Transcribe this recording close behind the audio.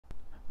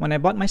When I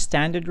bought my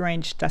standard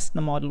range Tesla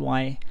Model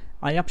Y,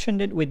 I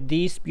optioned it with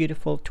these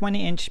beautiful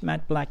 20-inch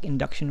matte black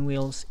induction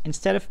wheels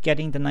instead of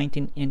getting the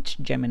 19-inch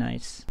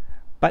Geminis.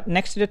 But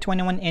next to the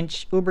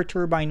 21-inch Uber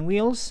Turbine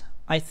wheels,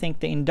 I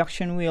think the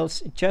induction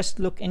wheels just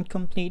look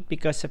incomplete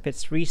because of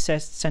its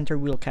recessed center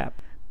wheel cap.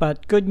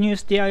 But good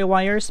news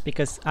DIYers,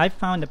 because I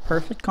found a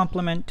perfect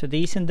complement to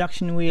these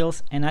induction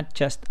wheels, and at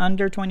just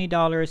under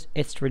 $20,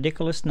 it's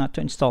ridiculous not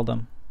to install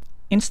them.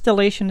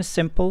 Installation is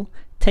simple.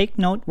 Take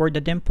note where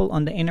the dimple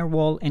on the inner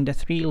wall and the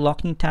 3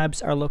 locking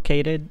tabs are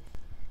located.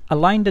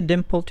 Align the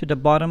dimple to the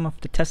bottom of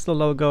the Tesla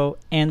logo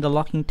and the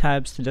locking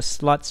tabs to the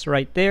slots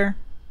right there.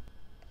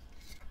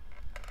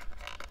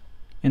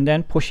 And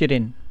then push it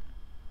in.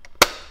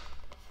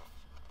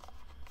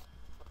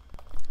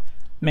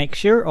 Make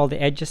sure all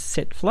the edges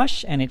sit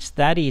flush, and it's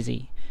that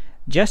easy.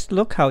 Just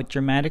look how it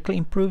dramatically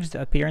improves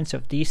the appearance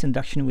of these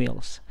induction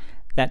wheels.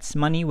 That's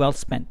money well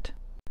spent.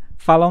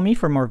 Follow me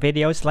for more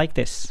videos like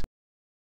this.